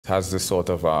has this sort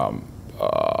of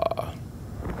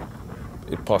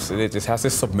it has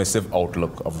this submissive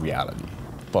outlook of reality.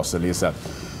 It postulates that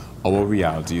our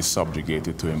reality is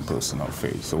subjugated to impersonal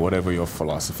fate. So whatever your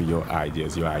philosophy, your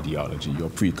ideas, your ideology, your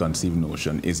preconceived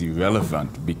notion is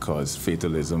irrelevant because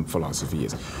fatalism philosophy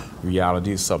is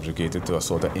reality is subjugated to a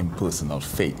sort of impersonal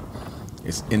fate.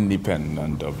 It's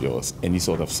independent of any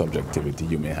sort of subjectivity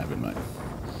you may have in mind.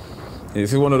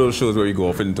 This is one of those shows where you go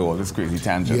off into all this crazy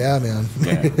tangent. Yeah, man.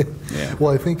 Yeah. Yeah.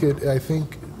 Well, I think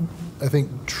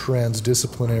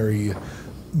transdisciplinary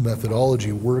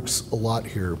methodology works a lot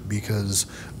here because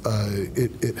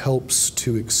it helps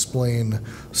to explain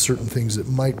certain things that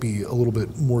might be a little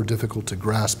bit more difficult to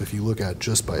grasp if you look at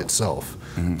just by itself.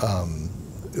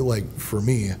 Mm-hmm. Like for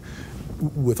me,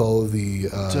 with all of the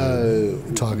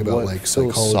talk about like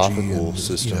psychology and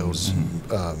systems,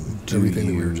 everything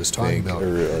that we were just talking about,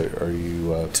 or are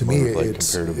you to me like it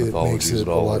makes comparative mythologies it at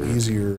a all, lot easier